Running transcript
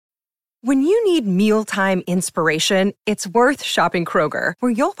When you need mealtime inspiration, it's worth shopping Kroger,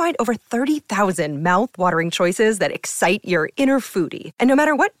 where you'll find over 30,000 mouth-watering choices that excite your inner foodie. And no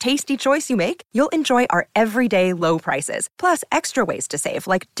matter what tasty choice you make, you'll enjoy our everyday low prices, plus extra ways to save,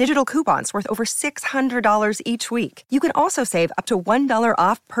 like digital coupons worth over $600 each week. You can also save up to $1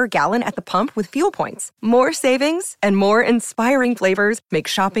 off per gallon at the pump with fuel points. More savings and more inspiring flavors make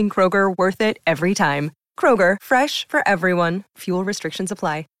shopping Kroger worth it every time. Kroger, fresh for everyone. Fuel restrictions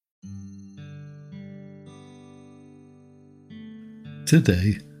apply.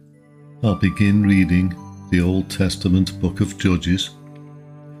 Today, I'll begin reading the Old Testament book of Judges.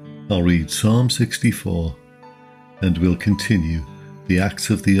 I'll read Psalm 64, and we'll continue the Acts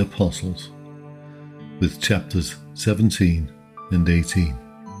of the Apostles with chapters 17 and 18.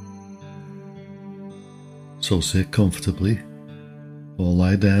 So sit comfortably, or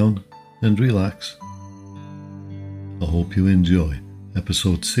lie down and relax. I hope you enjoy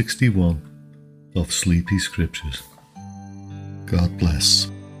episode 61 of Sleepy Scriptures. God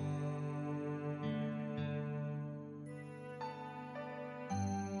bless.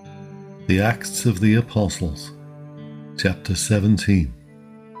 The Acts of the Apostles, chapter 17.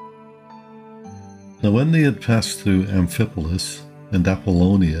 Now when they had passed through Amphipolis and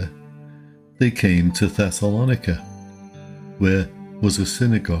Apollonia, they came to Thessalonica, where was a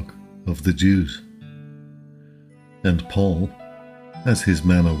synagogue of the Jews. And Paul, as his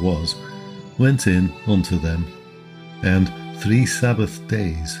manner was, went in unto them, and 3 Sabbath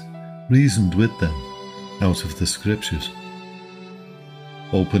days reasoned with them out of the Scriptures,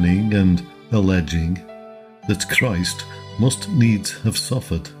 opening and alleging that Christ must needs have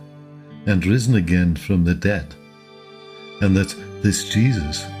suffered and risen again from the dead, and that this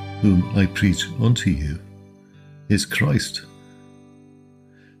Jesus, whom I preach unto you, is Christ.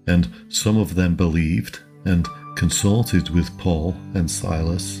 And some of them believed and consorted with Paul and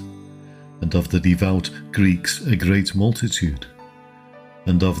Silas, and of the devout Greeks a great multitude,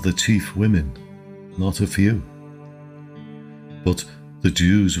 and of the chief women not a few. But the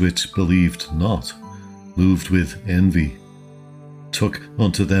Jews which believed not, moved with envy, took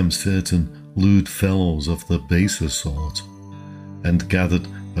unto them certain lewd fellows of the baser sort, and gathered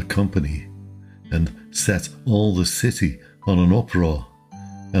a company, and set all the city on an uproar,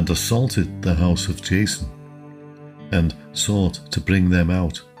 and assaulted the house of Jason, and sought to bring them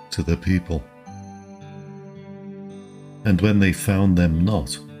out to the people. And when they found them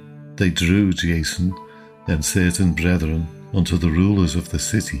not, they drew Jason and certain brethren unto the rulers of the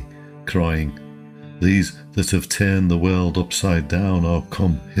city, crying, These that have turned the world upside down are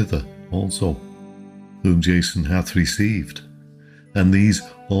come hither also, whom Jason hath received. And these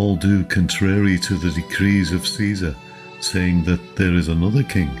all do contrary to the decrees of Caesar, saying that there is another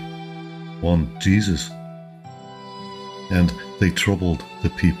king, one Jesus. And they troubled the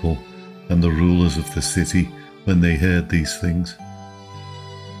people and the rulers of the city when they heard these things.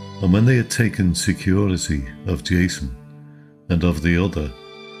 And when they had taken security of Jason and of the other,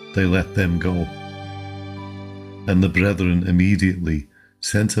 they let them go. And the brethren immediately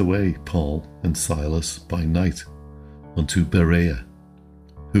sent away Paul and Silas by night unto Berea,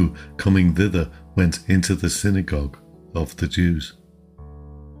 who, coming thither, went into the synagogue of the Jews.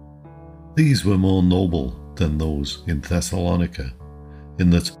 These were more noble than those in Thessalonica, in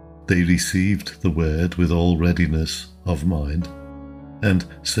that they received the word with all readiness of mind, and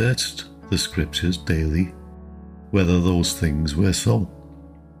searched the Scriptures daily, whether those things were so.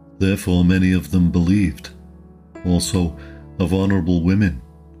 Therefore many of them believed, also of honourable women,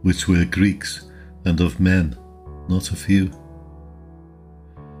 which were Greeks, and of men, not a few.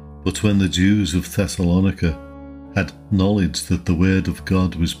 But when the Jews of Thessalonica had knowledge that the word of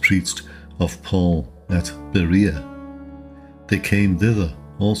God was preached of Paul at Berea, they came thither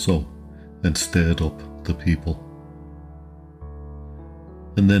also, and stirred up the people.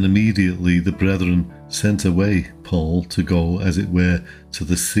 And then immediately the brethren sent away Paul to go, as it were, to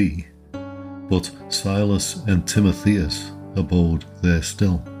the sea, but Silas and Timotheus abode there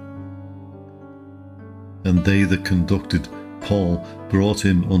still. And they that conducted Paul brought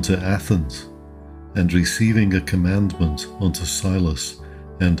him unto Athens, and receiving a commandment unto Silas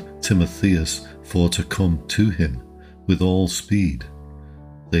and Timotheus for to come to him with all speed,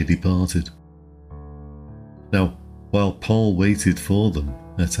 they departed. Now, while Paul waited for them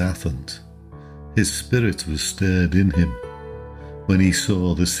at Athens, his spirit was stirred in him, when he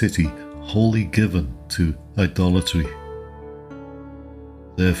saw the city wholly given to idolatry.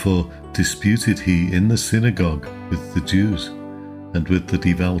 Therefore disputed he in the synagogue with the Jews, and with the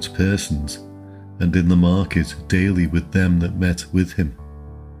devout persons, and in the market daily with them that met with him.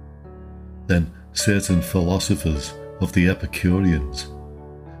 Then certain philosophers of the Epicureans,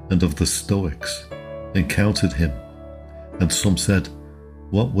 and of the Stoics, encountered him, and some said,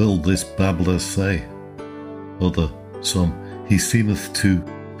 "What will this babbler say?" Some, "He seemeth to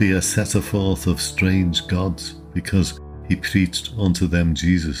be a setter forth of strange gods, because he preached unto them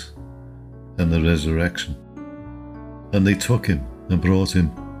Jesus, and the resurrection." And they took him and brought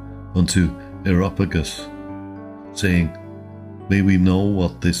him unto Areopagus, saying, "May we know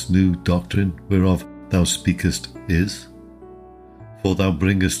what this new doctrine whereof thou speakest is? For thou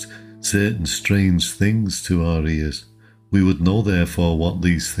bringest certain strange things to our ears. We would know therefore what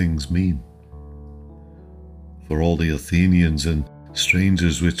these things mean." For all the Athenians and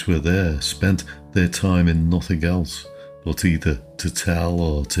strangers which were there spent their time in nothing else, but either to tell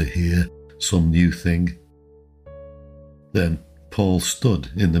or to hear some new thing. Then Paul stood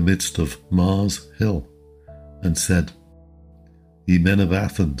in the midst of Mars Hill, and said, "Ye men of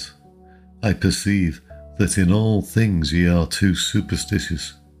Athens, I perceive that in all things ye are too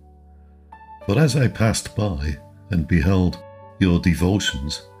superstitious. For as I passed by, and beheld your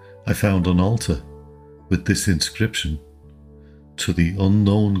devotions, I found an altar with this inscription, To the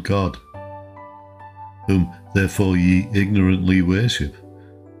unknown God, whom therefore ye ignorantly worship.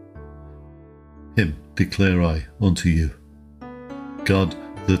 Him declare I unto you, God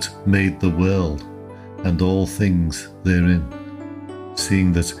that made the world and all things therein,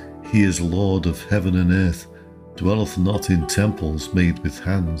 seeing that he is Lord of heaven and earth, dwelleth not in temples made with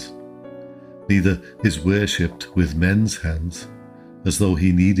hands, neither is worshipped with men's hands, as though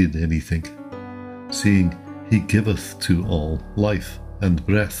he needed anything, seeing he giveth to all life and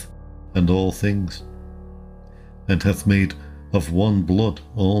breath and all things, and hath made of one blood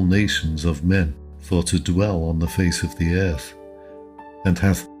all nations of men for to dwell on the face of the earth, and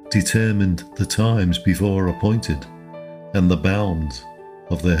hath determined the times before appointed, and the bounds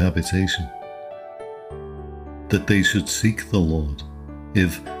of their habitation, that they should seek the Lord,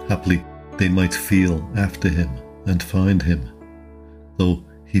 if haply they might feel after him and find him, though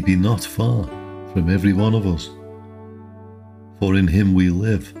he be not far from every one of us. For in him we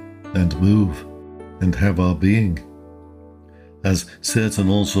live and move and have our being, as certain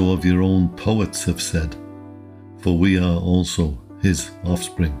also of your own poets have said, for we are also his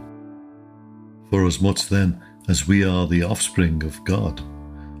offspring. Forasmuch then as we are the offspring of God,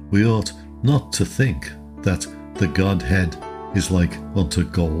 we ought not to think that the Godhead is like unto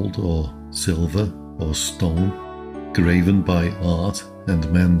gold or silver or stone, graven by art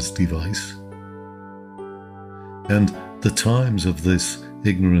and man's device. And the times of this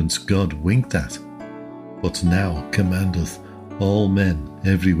ignorance God winked at, but now commandeth all men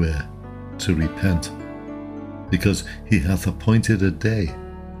everywhere to repent, because he hath appointed a day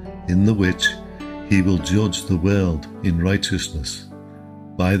in the which he will judge the world in righteousness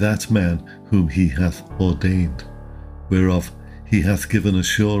by that man whom he hath ordained, whereof he hath given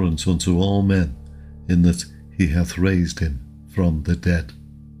assurance unto all men, in that he hath raised him from the dead.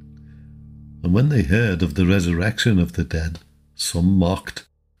 And when they heard of the resurrection of the dead, some mocked,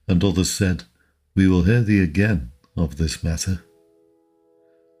 and others said, We will hear thee again of this matter.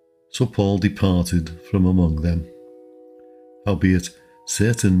 So Paul departed from among them. Howbeit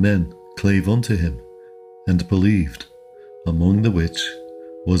certain men clave unto him, and believed, among the which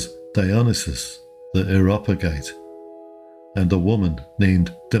was Dionysius the Areopagite, and a woman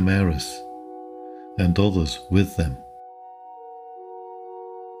named Damaris, and others with them.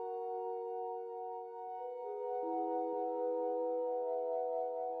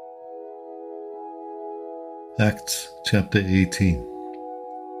 Acts chapter 18.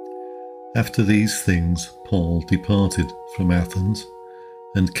 After these things Paul departed from Athens,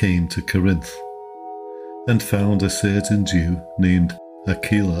 and came to Corinth, and found a certain Jew named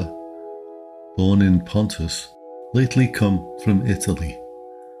Aquila, born in Pontus, lately come from Italy,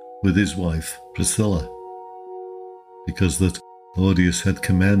 with his wife Priscilla, because that Claudius had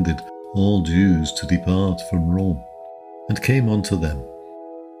commanded all Jews to depart from Rome, and came unto them.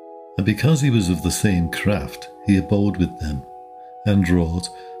 And because he was of the same craft, he abode with them, and wrought,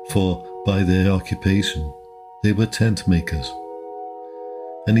 for by their occupation they were tent makers.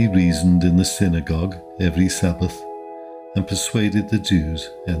 And he reasoned in the synagogue every Sabbath, and persuaded the Jews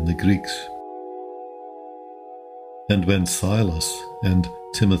and the Greeks. And when Silas and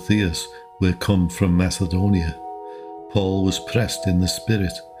Timotheus were come from Macedonia, Paul was pressed in the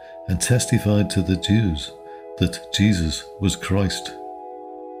Spirit, and testified to the Jews that Jesus was Christ.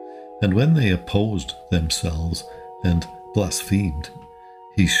 And when they opposed themselves and blasphemed,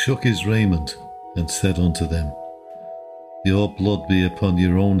 he shook his raiment, and said unto them, Your blood be upon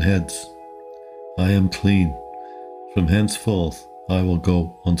your own heads. I am clean. From henceforth I will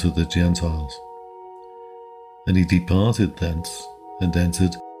go unto the Gentiles. And he departed thence, and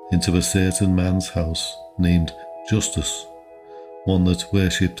entered into a certain man's house named Justus, one that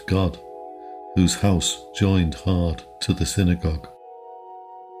worshipped God, whose house joined hard to the synagogue.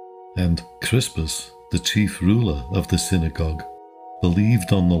 And Crispus, the chief ruler of the synagogue,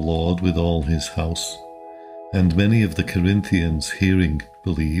 believed on the Lord with all his house, and many of the Corinthians hearing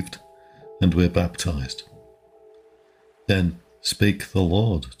believed, and were baptized. Then spake the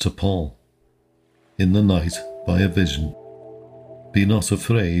Lord to Paul in the night by a vision, Be not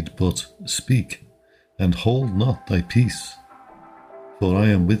afraid, but speak, and hold not thy peace. For I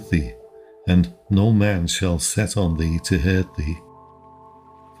am with thee, and no man shall set on thee to hurt thee.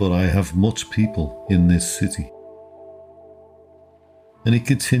 For I have much people in this city. And he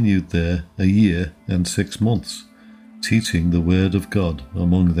continued there 1 year and 6 months, teaching the word of God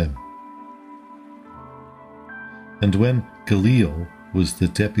among them. And when Gallio was the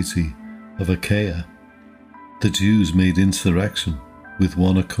deputy of Achaia, the Jews made insurrection with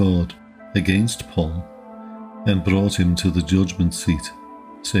one accord against Paul, and brought him to the judgment seat,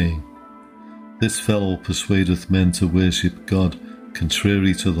 saying, This fellow persuadeth men to worship God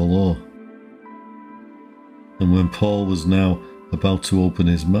contrary to the law. And when Paul was now about to open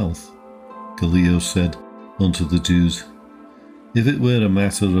his mouth, Gallio said unto the Jews, If it were a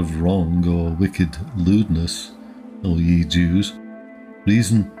matter of wrong or wicked lewdness, O ye Jews,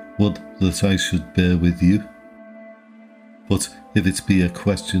 reason would that I should bear with you. But if it be a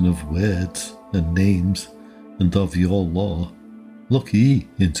question of words and names and of your law, look ye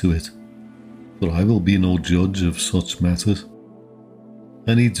into it, for I will be no judge of such matters.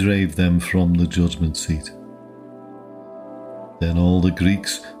 And he drave them from the judgment seat. Then all the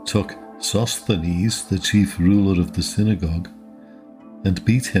Greeks took Sosthenes, the chief ruler of the synagogue, and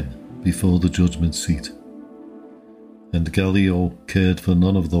beat him before the judgment seat. And Gallio cared for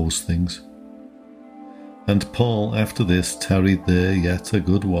none of those things. And Paul after this tarried there yet a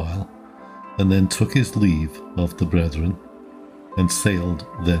good while, and then took his leave of the brethren, and sailed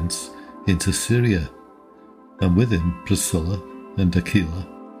thence into Syria, and with him Priscilla and Aquila,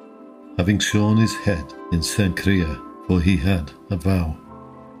 having shorn his head in Cenchrea, for he had a vow.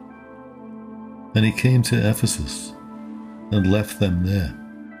 And he came to Ephesus, and left them there.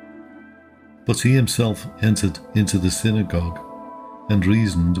 But he himself entered into the synagogue, and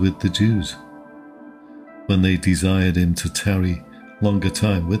reasoned with the Jews. When they desired him to tarry longer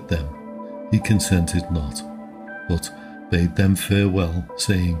time with them, he consented not, but bade them farewell,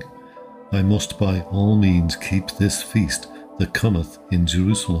 saying, I must by all means keep this feast that cometh in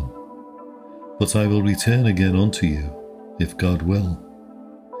Jerusalem. But I will return again unto you, if God will.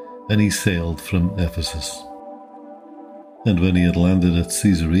 And he sailed from Ephesus. And when he had landed at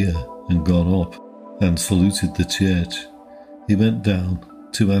Caesarea, and gone up, and saluted the church, he went down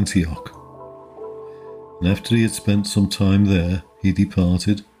to Antioch. And after he had spent some time there, he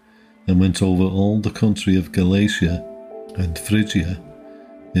departed, and went over all the country of Galatia and Phrygia,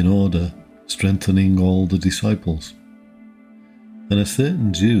 in order strengthening all the disciples. And a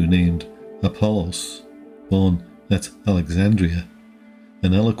certain Jew named Apollos, born at Alexandria,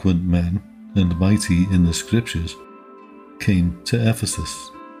 an eloquent man and mighty in the Scriptures, came to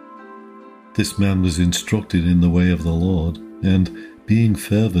Ephesus. This man was instructed in the way of the Lord, and, being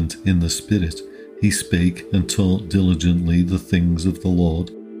fervent in the Spirit, he spake and taught diligently the things of the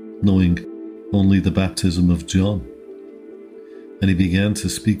Lord, knowing only the baptism of John. And he began to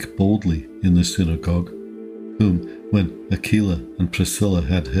speak boldly in the synagogue, whom, when Aquila and Priscilla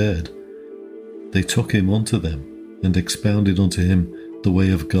had heard, they took him unto them, and expounded unto him the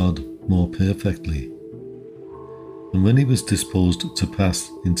way of God more perfectly. And when he was disposed to pass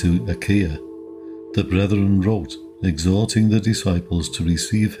into Achaia, the brethren wrote, exhorting the disciples to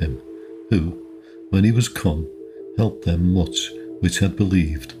receive him, who, when he was come, helped them much which had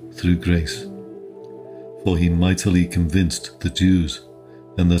believed through grace. For he mightily convinced the Jews,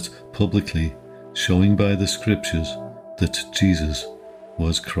 and that publicly, showing by the Scriptures that Jesus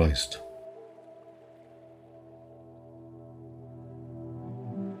was Christ.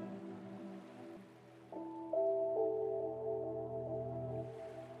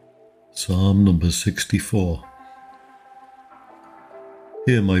 Psalm number 64.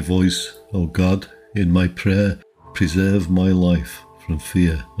 Hear my voice, O God, in my prayer, preserve my life from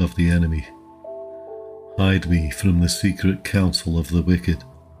fear of the enemy. Hide me from the secret counsel of the wicked,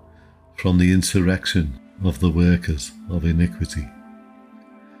 from the insurrection of the workers of iniquity,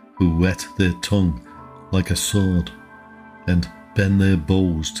 who whet their tongue like a sword, and bend their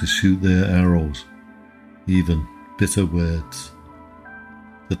bows to shoot their arrows, even bitter words,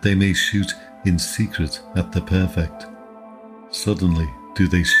 that they may shoot in secret at the perfect. Suddenly do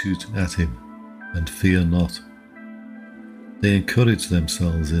they shoot at him, and fear not. They encourage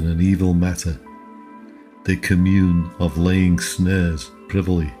themselves in an evil matter. They commune of laying snares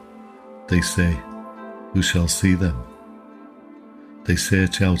privily. They say, who shall see them? They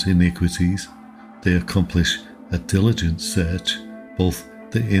search out iniquities. They accomplish a diligent search, both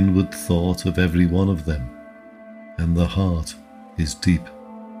the inward thought of every one of them, and the heart is deep.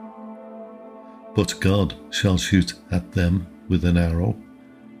 But God shall shoot at them with an arrow.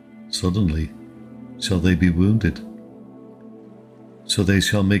 Suddenly shall they be wounded. So they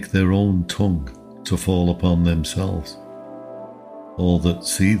shall make their own tongue to fall upon themselves. All that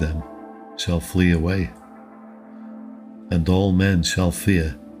see them shall flee away. And all men shall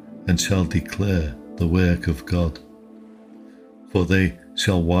fear and shall declare the work of God. For they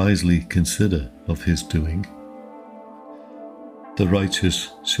shall wisely consider of his doing. The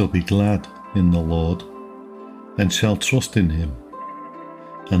righteous shall be glad in the Lord, and shall trust in him,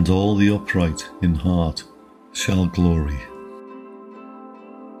 and all the upright in heart shall glory.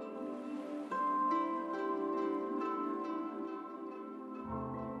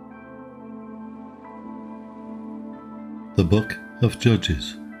 The Book of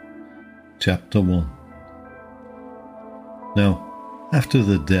Judges, Chapter 1. Now, after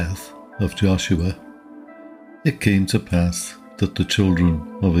the death of Joshua, it came to pass that the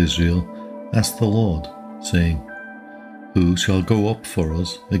children of Israel asked the Lord, saying, who shall go up for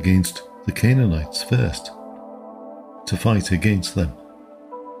us against the Canaanites first, to fight against them?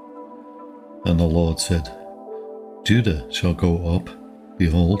 And the Lord said, Judah shall go up.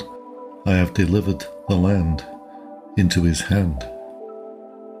 Behold, I have delivered the land into his hand.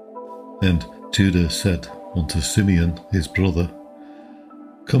 And Judah said unto Simeon his brother,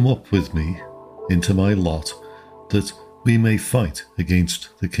 come up with me into my lot, that we may fight against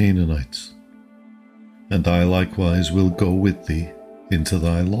the Canaanites. And I likewise will go with thee into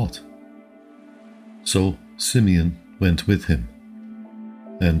thy lot. So Simeon went with him.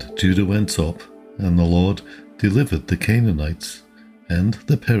 And Judah went up, and the Lord delivered the Canaanites and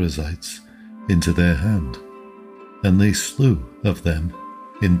the Perizzites into their hand. And they slew of them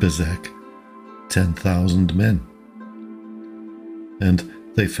in Bezek 10,000 men. And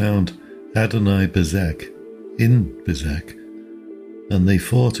they found Adoni-Bezek in Bezek, and they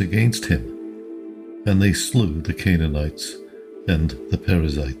fought against him. And they slew the Canaanites and the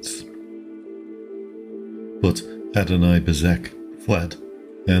Perizzites. But Adoni-Bezek fled,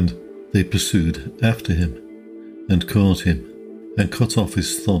 and they pursued after him, and caught him, and cut off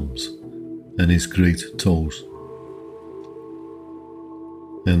his thumbs and his great toes.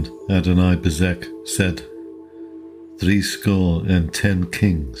 And Adoni-Bezek said, 70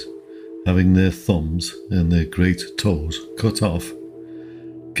 kings, having their thumbs and their great toes cut off,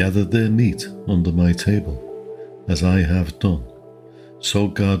 gathered their meat under my table, as I have done, so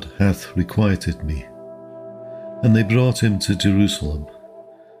God hath requited me. And they brought him to Jerusalem,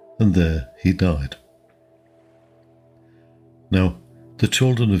 and there he died. Now the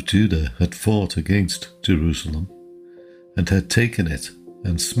children of Judah had fought against Jerusalem, and had taken it,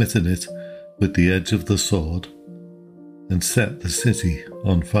 and smitten it with the edge of the sword, and set the city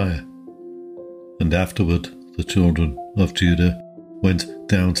on fire. And afterward the children of Judah went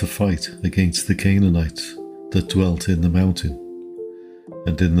down to fight against the Canaanites that dwelt in the mountain,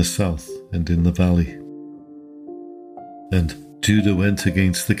 and in the south, and in the valley. And Judah went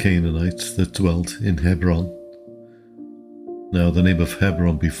against the Canaanites that dwelt in Hebron. Now the name of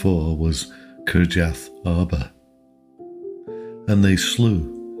Hebron before was Kirjath Arba. And they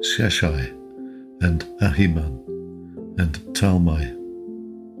slew Sheshai, and Ahiman, and Talmai.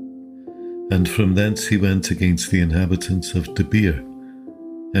 And from thence he went against the inhabitants of Debir,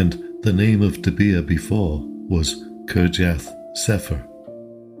 and the name of Debir before was Kirjath Sepher.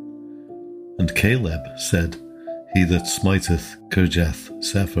 And Caleb said, he that smiteth Kirjath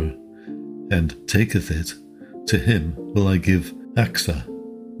Sepher, and taketh it, to him will I give Achsah,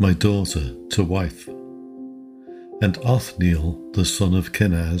 my daughter, to wife. And Othniel, the son of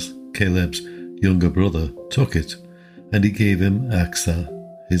Kenaz, Caleb's younger brother, took it, and he gave him Achsah,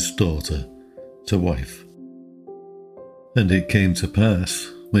 his daughter, to wife. And it came to pass,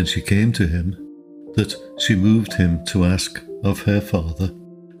 when she came to him, that she moved him to ask of her father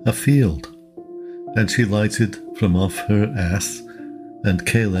a field. And she lighted from off her ass, and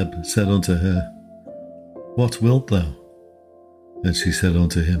Caleb said unto her, what wilt thou? And she said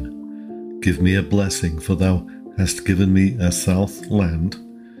unto him, give me a blessing, for thou hast given me a south land,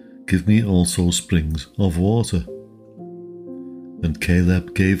 give me also springs of water. And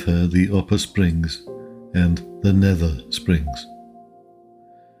Caleb gave her the upper springs and the nether springs.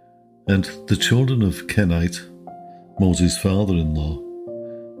 And the children of Kenite, Moses' father-in-law,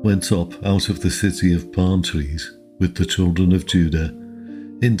 went up out of the city of palm trees with the children of Judah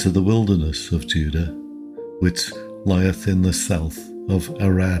into the wilderness of Judah, which lieth in the south of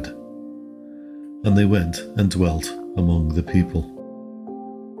Arad. And they went and dwelt among the people.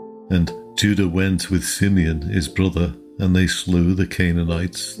 And Judah went with Simeon his brother, and they slew the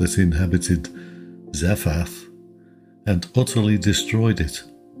Canaanites that inhabited Zephath, and utterly destroyed it.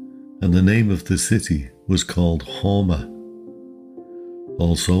 And the name of the city was called Hormah.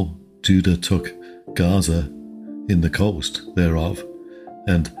 Also Judah took Gaza in the coast thereof,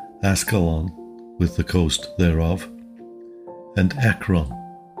 and Ascalon with the coast thereof, and Ekron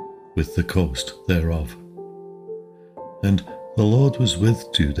with the coast thereof. And the Lord was with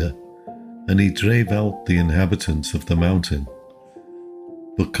Judah, and he drave out the inhabitants of the mountain,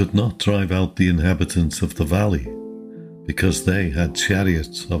 but could not drive out the inhabitants of the valley, because they had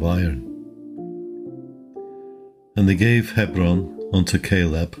chariots of iron. And they gave Hebron unto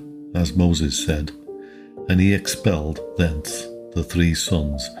Caleb, as Moses said, and he expelled thence the 3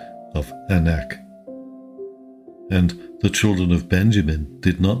 sons of Anak. And the children of Benjamin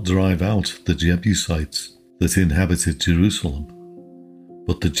did not drive out the Jebusites that inhabited Jerusalem,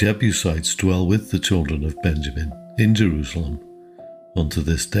 but the Jebusites dwell with the children of Benjamin in Jerusalem unto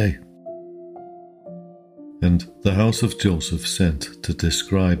this day. And the house of Joseph sent to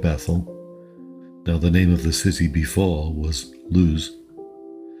descry Bethel. Now the name of the city before was Luz.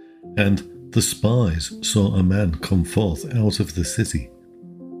 And the spies saw a man come forth out of the city.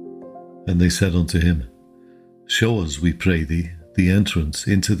 And they said unto him, Show us, we pray thee, the entrance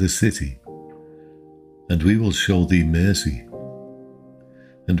into the city, and we will show thee mercy.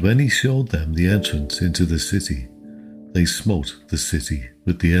 And when he showed them the entrance into the city, they smote the city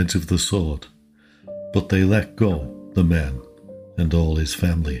with the edge of the sword, but they let go the man and all his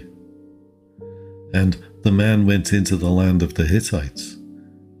family. And the man went into the land of the Hittites,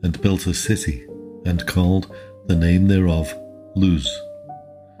 and built a city, and called the name thereof Luz,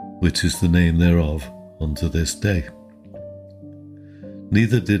 which is the name thereof unto this day.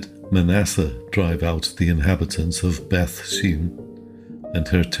 Neither did Manasseh drive out the inhabitants of Beth Shean and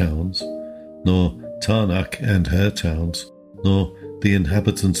her towns, nor Tarnak and her towns, nor the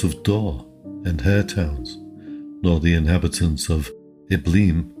inhabitants of Dor and her towns, nor the inhabitants of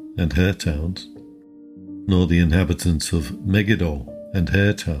Ibleam and her towns, nor the inhabitants of Megiddo and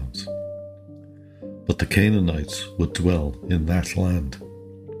her towns. But the Canaanites would dwell in that land.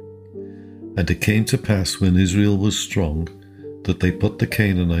 And it came to pass when Israel was strong, that they put the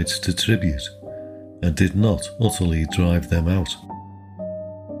Canaanites to tribute, and did not utterly drive them out.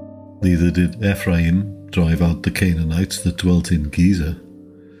 Neither did Ephraim drive out the Canaanites that dwelt in Gezer,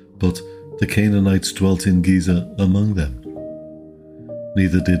 but the Canaanites dwelt in Gezer among them.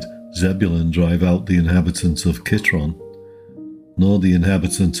 Neither did Zebulun drive out the inhabitants of Kitron, nor the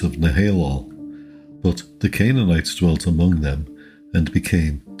inhabitants of Nahalol, but the Canaanites dwelt among them, and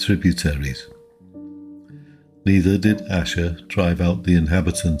became tributaries. Neither did Asher drive out the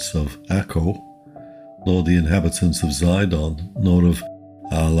inhabitants of Akko, nor the inhabitants of Zidon, nor of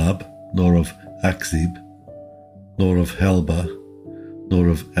Alab, nor of Akzib, nor of Helba, nor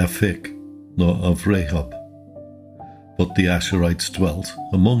of Aphik, nor of Rehob. But the Asherites dwelt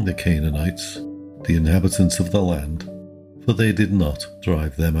among the Canaanites, the inhabitants of the land, for they did not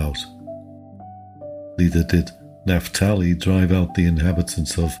drive them out. Neither did Naphtali drive out the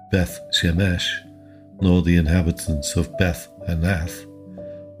inhabitants of Beth Shemesh, nor the inhabitants of Beth Anath,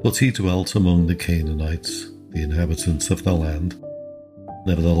 but he dwelt among the Canaanites, the inhabitants of the land.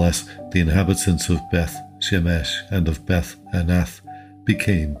 Nevertheless, the inhabitants of Beth Shemesh and of Beth Anath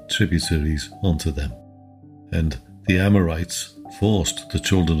became tributaries unto them. And the Amorites forced the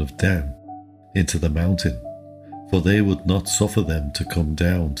children of Dan into the mountain, for they would not suffer them to come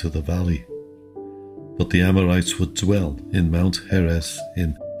down to the valley. But the Amorites would dwell in Mount Heres,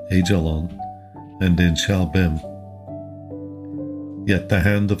 in Ajalon, and in Shalbim. Yet the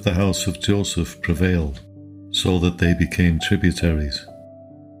hand of the house of Joseph prevailed, so that they became tributaries.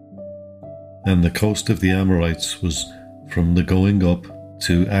 And the coast of the Amorites was from the going up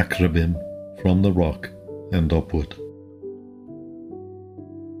to Akrabim, from the rock and upward.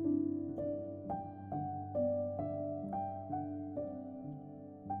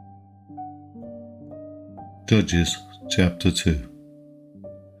 Judges chapter 2.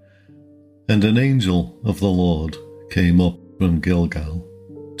 And an angel of the Lord came up from Gilgal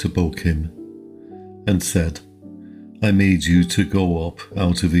to Bochim, and said, I made you to go up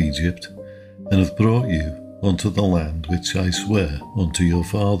out of Egypt, and have brought you unto the land which I swear unto your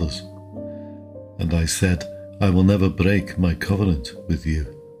fathers. And I said, I will never break my covenant with you.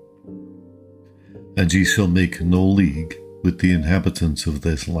 And ye shall make no league with the inhabitants of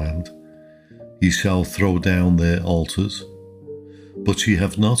this land. Ye shall throw down their altars. But ye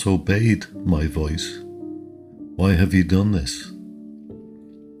have not obeyed my voice. Why have ye done this?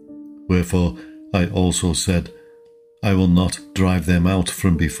 Wherefore I also said, I will not drive them out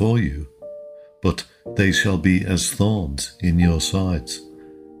from before you, but they shall be as thorns in your sides,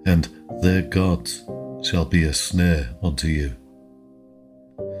 and their gods shall be a snare unto you.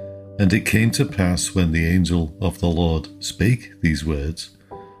 And it came to pass, when the angel of the Lord spake these words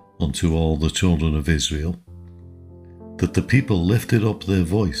unto all the children of Israel, that the people lifted up their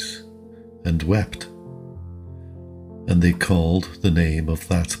voice and wept. And they called the name of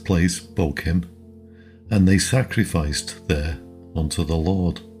that place Bochim, and they sacrificed there unto the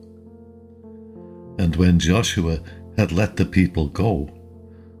Lord. And when Joshua had let the people go,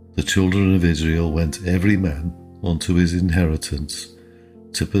 the children of Israel went every man unto his inheritance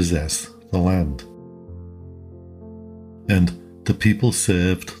to possess the land. And the people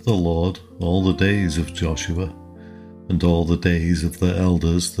served the Lord all the days of Joshua, and all the days of the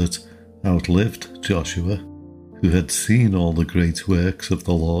elders that outlived Joshua, who had seen all the great works of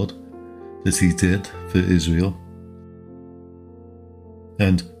the Lord that he did for Israel.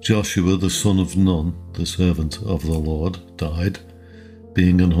 And Joshua the son of Nun, the servant of the Lord, died,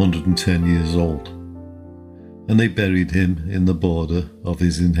 being 110 years old. And they buried him in the border of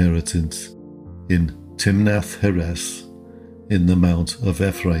his inheritance, in Timnath-Heres, in the mount of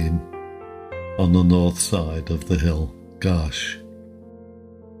Ephraim, on the north side of the hill Gash.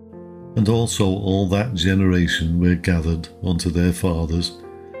 And also all that generation were gathered unto their fathers,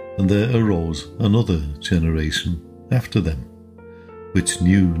 and there arose another generation after them, which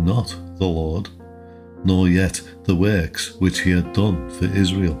knew not the Lord, nor yet the works which he had done for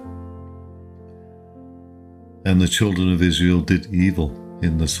Israel. And the children of Israel did evil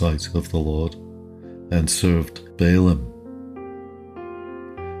in the sight of the Lord, and served Baalim.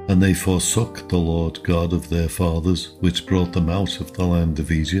 And they forsook the Lord God of their fathers, which brought them out of the land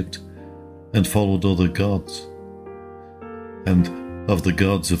of Egypt, and followed other gods, and of the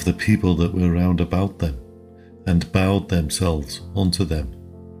gods of the people that were round about them, and bowed themselves unto them,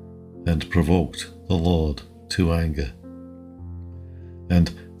 and provoked the Lord to anger.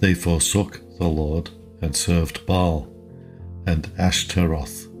 And they forsook the Lord, and served Baal and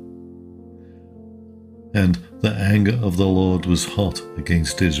Ashtaroth. And the anger of the Lord was hot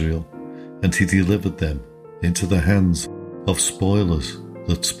against Israel, and he delivered them into the hands of spoilers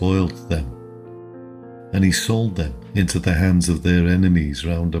that spoiled them. And he sold them into the hands of their enemies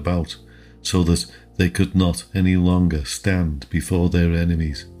round about, so that they could not any longer stand before their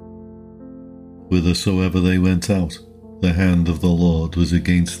enemies. Whithersoever they went out, the hand of the Lord was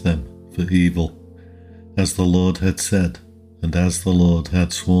against them for evil, as the Lord had said, and as the Lord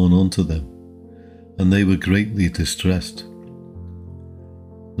had sworn unto them, and they were greatly distressed.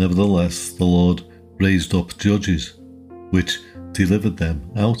 Nevertheless, the Lord raised up judges, which delivered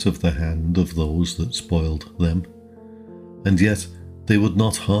them out of the hand of those that spoiled them. And yet they would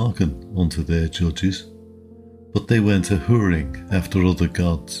not hearken unto their judges, but they went a-whoring after other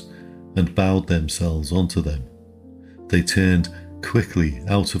gods, and bowed themselves unto them. They turned quickly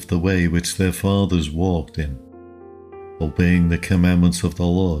out of the way which their fathers walked in, obeying the commandments of the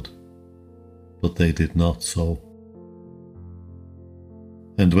Lord, but they did not so.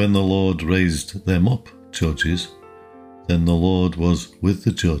 And when the Lord raised them up judges, then the Lord was with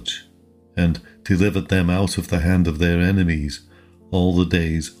the judge, and delivered them out of the hand of their enemies all the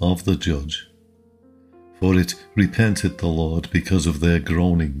days of the judge. For it repented the Lord because of their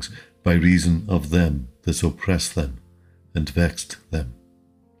groanings, by reason of them that oppressed them and vexed them.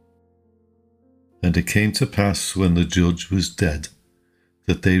 And it came to pass, when the judge was dead,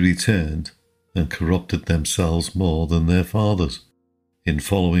 that they returned and corrupted themselves more than their fathers, in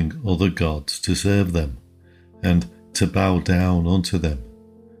following other gods to serve them, and to bow down unto them.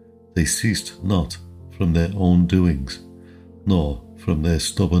 They ceased not from their own doings, nor from their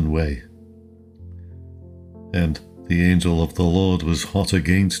stubborn way. And the angel of the Lord was hot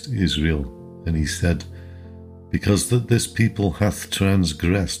against Israel, and he said, Because that this people hath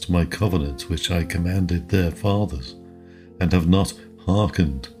transgressed my covenant which I commanded their fathers, and have not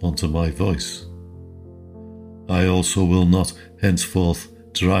hearkened unto my voice, I also will not henceforth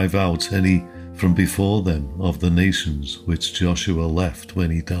drive out any from before them of the nations which Joshua left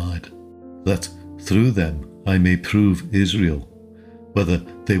when he died, that through them I may prove Israel, whether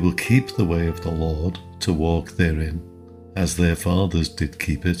they will keep the way of the Lord to walk therein, as their fathers did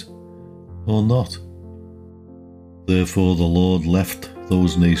keep it, or not. Therefore the Lord left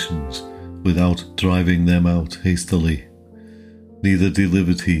those nations without driving them out hastily, neither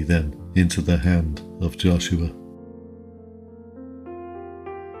delivered he them into the hand of Joshua.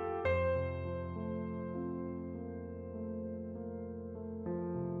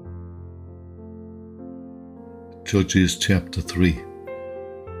 Judges chapter 3.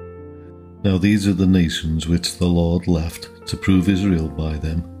 Now these are the nations which the Lord left to prove Israel by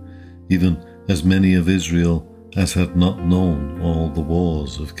them, even as many of Israel as had not known all the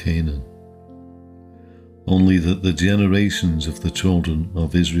wars of Canaan. Only that the generations of the children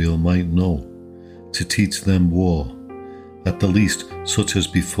of Israel might know, to teach them war, at the least such as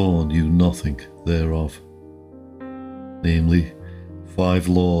before knew nothing thereof. Namely, 5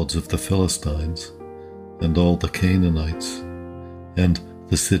 lords of the Philistines, and all the Canaanites, and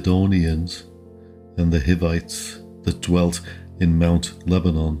the Sidonians, and the Hivites that dwelt in Mount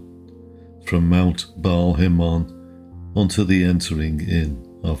Lebanon, from Mount Baal-Hermon unto the entering in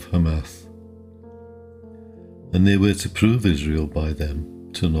of Hamath. And they were to prove Israel by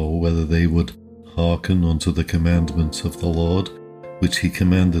them, to know whether they would hearken unto the commandments of the Lord, which he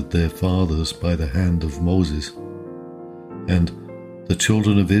commanded their fathers by the hand of Moses. And the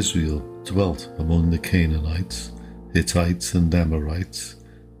children of Israel dwelt among the Canaanites, Hittites and Amorites,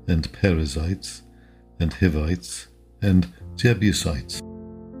 and Perizzites, and Hivites, and Jebusites.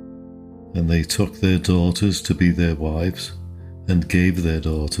 And they took their daughters to be their wives, and gave their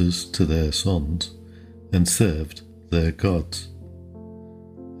daughters to their sons, and served their gods.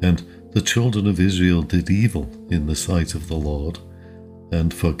 And the children of Israel did evil in the sight of the Lord,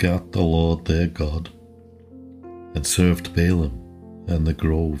 and forgot the Lord their God, and served Balaam and the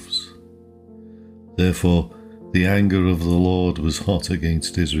groves. Therefore the anger of the Lord was hot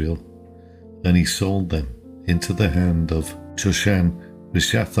against Israel, and he sold them into the hand of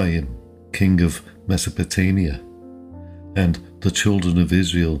Shushan-Rishathaim, king of Mesopotamia. And the children of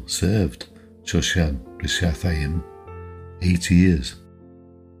Israel served Shushan-Rishathaim 8 years.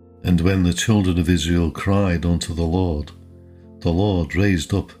 And when the children of Israel cried unto the Lord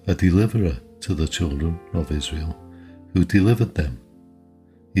raised up a deliverer to the children of Israel, who delivered them,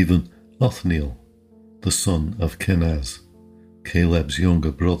 even Othniel, the son of Kenaz, Caleb's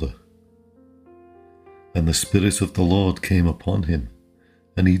younger brother. And the Spirit of the Lord came upon him,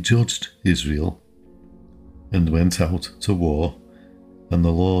 and he judged Israel, and went out to war, and the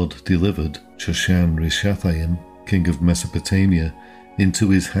Lord delivered Shushan-Rishathaim, king of Mesopotamia, into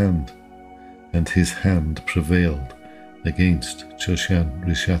his hand, and his hand prevailed against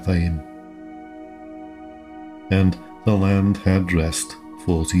Shushan-Rishathaim. And the land had rest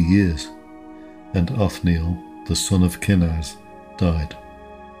 40 years, and Othniel, the son of Kenaz, died.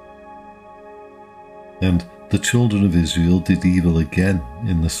 And the children of Israel did evil again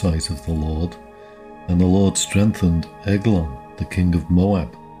in the sight of the Lord, and the Lord strengthened Eglon, the king of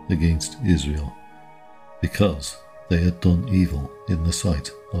Moab, against Israel, because they had done evil in the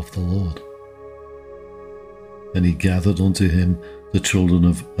sight of the Lord. And he gathered unto him the children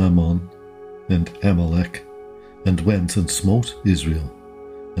of Ammon and Amalek, and went and smote Israel,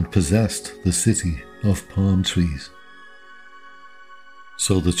 and possessed the city of palm trees.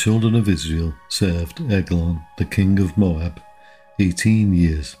 So the children of Israel served Eglon, the king of Moab, 18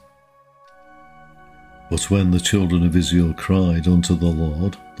 years. But when the children of Israel cried unto the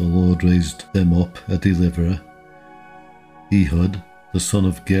Lord raised them up a deliverer, Ehud, the son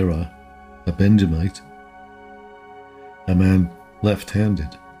of Gera, a Benjamite, a man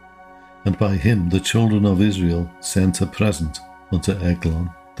left-handed, and by him the children of Israel sent a present unto Eglon,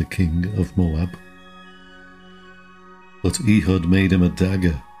 the king of Moab. But Ehud made him a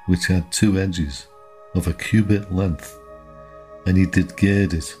dagger which had 2 edges, of a cubit length, and he did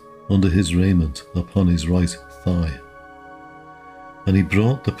gird it under his raiment upon his right thigh. And he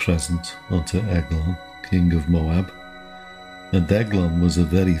brought the present unto Eglon, king of Moab, and Eglon was a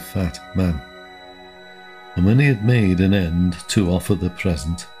very fat man. And when he had made an end to offer the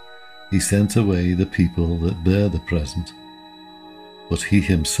present, he sent away the people that bare the present. But he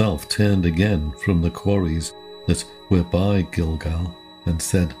himself turned again from the quarries that were by Gilgal, and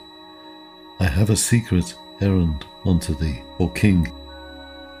said, I have a secret errand unto thee, O king.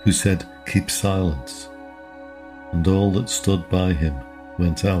 Who said, Keep silence. And all that stood by him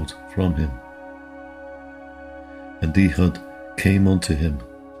went out from him. And Ehud came unto him,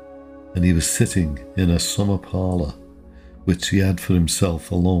 and he was sitting in a summer parlour, which he had for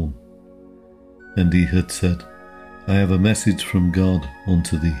himself alone. And Ehud said, I have a message from God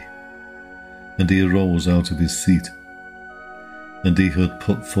unto thee. And he arose out of his seat. And Ehud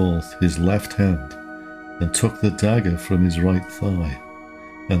put forth his left hand, and took the dagger from his right thigh,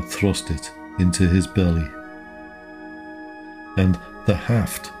 and thrust it into his belly. And the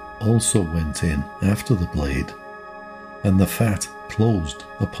haft also went in after the blade, and the fat closed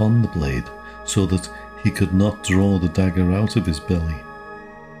upon the blade, so that he could not draw the dagger out of his belly,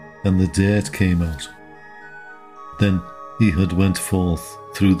 and the dirt came out. Then Ehud went forth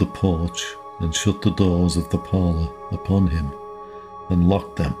through the porch and shut the doors of the parlour upon him, and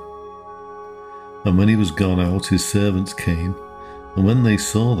locked them. And when he was gone out, his servants came, and when they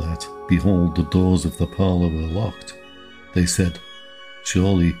saw that, behold, the doors of the parlour were locked, they said,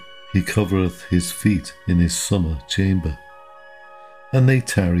 Surely he covereth his feet in his summer chamber. And they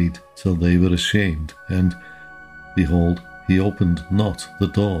tarried till they were ashamed, and, behold, he opened not the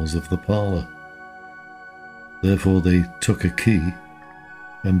doors of the parlour. Therefore they took a key,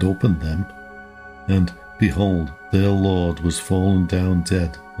 and opened them, and, behold, their Lord was fallen down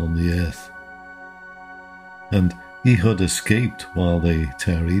dead on the earth. And Ehud escaped while they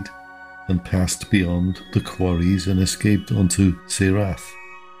tarried, and passed beyond the quarries, and escaped unto Serath.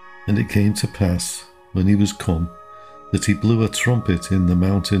 And it came to pass, when he was come, that he blew a trumpet in the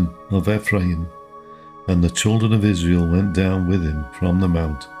mountain of Ephraim, and the children of Israel went down with him from the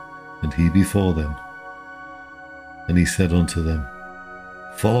mount, and he before them. And he said unto them,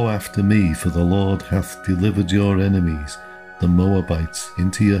 Follow after me, for the Lord hath delivered your enemies, the Moabites,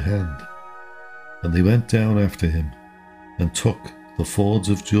 into your hand. And they went down after him, and took the fords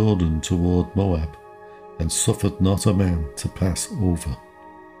of Jordan toward Moab, and suffered not a man to pass over.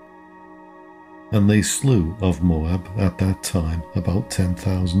 And they slew of Moab at that time about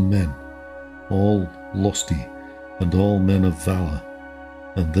 10,000 men, all lusty, and all men of valour,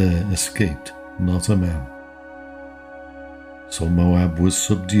 and there escaped not a man. So Moab was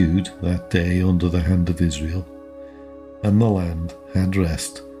subdued that day under the hand of Israel, and the land had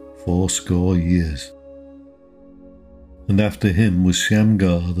rest 80 years. And after him was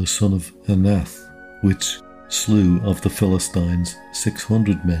Shamgar the son of Anath, which slew of the Philistines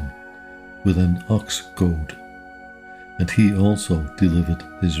 600 men with an ox goad, and he also delivered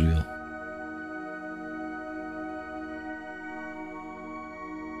Israel.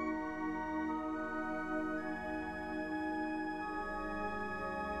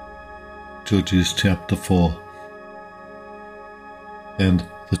 Judges chapter 4. And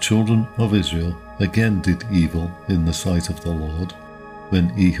the children of Israel again did evil in the sight of the Lord,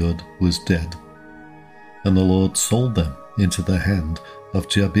 when Ehud was dead. And the Lord sold them into the hand of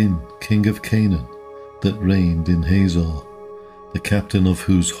Jabin king of Canaan, that reigned in Hazor, the captain of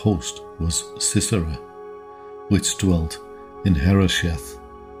whose host was Sisera, which dwelt in Harosheth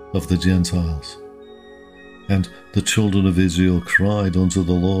of the Gentiles. And the children of Israel cried unto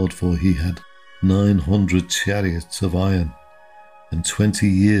the Lord, for he had 900 chariots of iron, and 20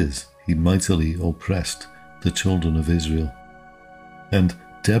 years he mightily oppressed the children of Israel. And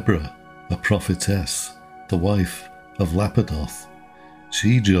Deborah, a prophetess, the wife of Lapidoth,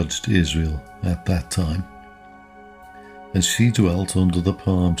 she judged Israel at that time. And she dwelt under the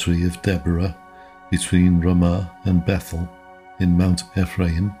palm tree of Deborah, between Ramah and Bethel, in Mount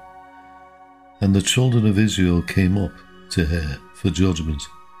Ephraim. And the children of Israel came up to her for judgment.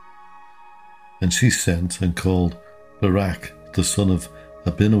 And she sent and called Barak the son of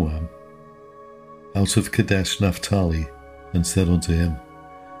Abinoam out of Kadesh Naphtali, and said unto him,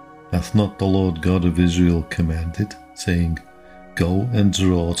 Hath not the Lord God of Israel commanded, saying, Go and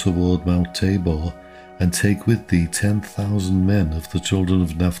draw toward Mount Tabor, and take with thee 10,000 men of the children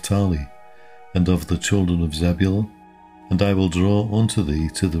of Naphtali, and of the children of Zebulun? And I will draw unto thee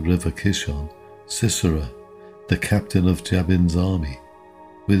to the river Kishon Sisera, the captain of Jabin's army,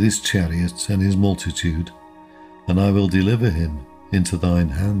 with his chariots and his multitude, and I will deliver him into thine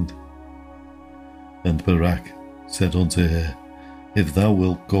hand. And Barak said unto her, If thou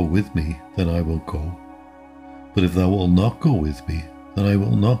wilt go with me, then I will go. But if thou wilt not go with me, then I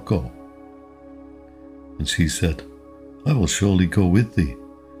will not go. And she said, I will surely go with thee,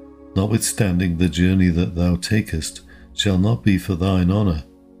 notwithstanding the journey that thou takest shall not be for thine honour,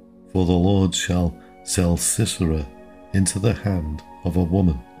 for the Lord shall sell Sisera into the hand of a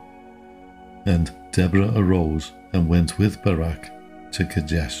woman. And Deborah arose and went with Barak to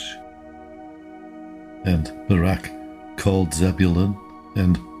Kadesh. And Barak called Zebulun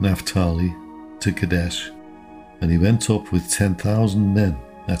and Naphtali to Kadesh, and he went up with 10,000 men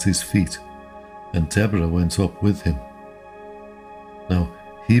at his feet, and Deborah went up with him. Now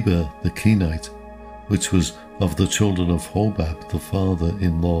Heber the Kenite, which was of the children of Hobab the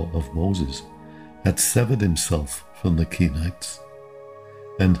father-in-law of Moses, had severed himself from the Kenites,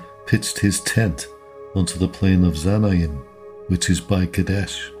 and pitched his tent unto the plain of Zanaim, which is by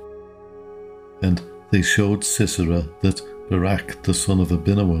Kadesh. And they showed Sisera that Barak the son of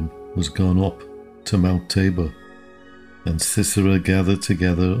Abinoam was gone up to Mount Tabor. And Sisera gathered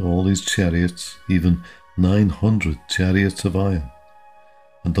together all his chariots, even 900 chariots of iron,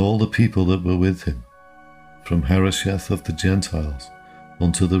 and all the people that were with him, from Harosheth of the Gentiles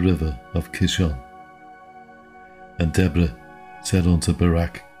unto the river of Kishon. And Deborah said unto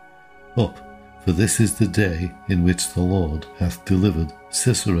Barak, Up, For this is the day in which the Lord hath delivered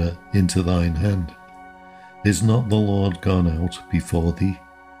Sisera into thine hand. Is not the Lord gone out before thee?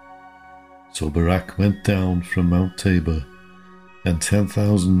 So Barak went down from Mount Tabor, and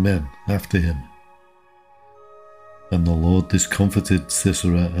 10,000 men after him. And the Lord discomfited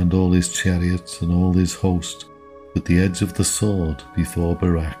Sisera and all his chariots and all his host with the edge of the sword before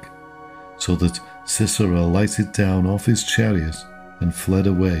Barak, so that Sisera lighted down off his chariot and fled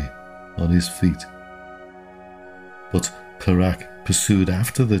away on his feet. But Barak pursued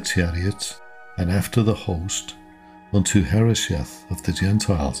after the chariots and after the host unto Harosheth of the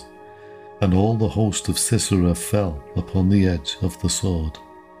Gentiles, and all the host of Sisera fell upon the edge of the sword,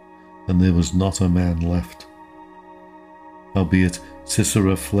 and there was not a man left. Howbeit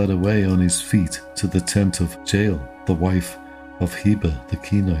Sisera fled away on his feet to the tent of Jael, the wife of Heber the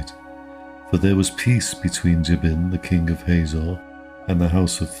Kenite, for there was peace between Jabin the king of Hazor and the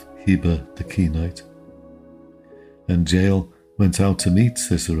house of Heber the Kenite. And Jael went out to meet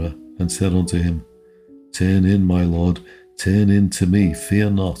Sisera, and said unto him, Turn in, my lord, turn in to me, fear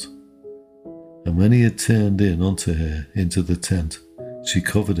not. And when he had turned in unto her into the tent, she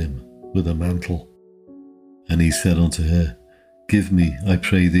covered him with a mantle. And he said unto her, Give me, I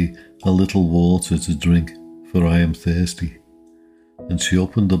pray thee, a little water to drink, for I am thirsty. And she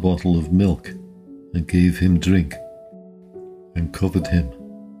opened a bottle of milk, and gave him drink, and covered him.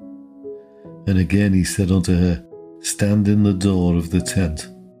 And again he said unto her, Stand in the door of the tent,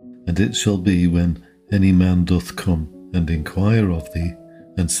 and it shall be when any man doth come and inquire of thee,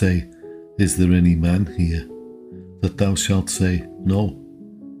 and say, Is there any man here? That thou shalt say, No.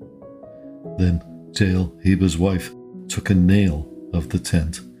 Then Jael, Heber's wife, took a nail of the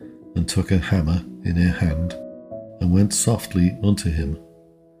tent, and took a hammer in her hand, and went softly unto him,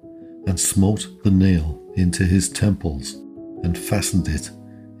 and smote the nail into his temples, and fastened it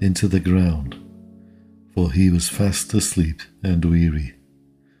into the ground, for he was fast asleep and weary.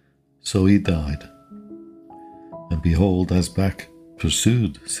 So he died. And behold, as Barak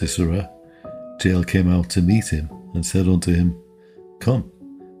pursued Sisera, Jael came out to meet him, and said unto him, Come,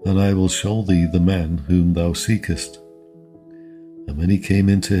 and I will show thee the man whom thou seekest. And when he came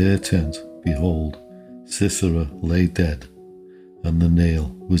into her tent, behold, Sisera lay dead, and the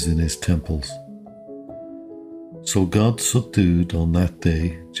nail was in his temples. So God subdued on that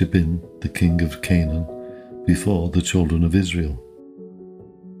day Jabin the king of Canaan before the children of Israel.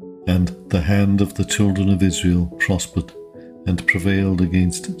 And the hand of the children of Israel prospered, and prevailed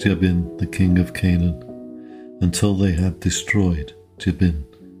against Jabin the king of Canaan, until they had destroyed Jabin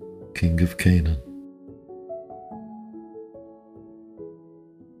king of Canaan.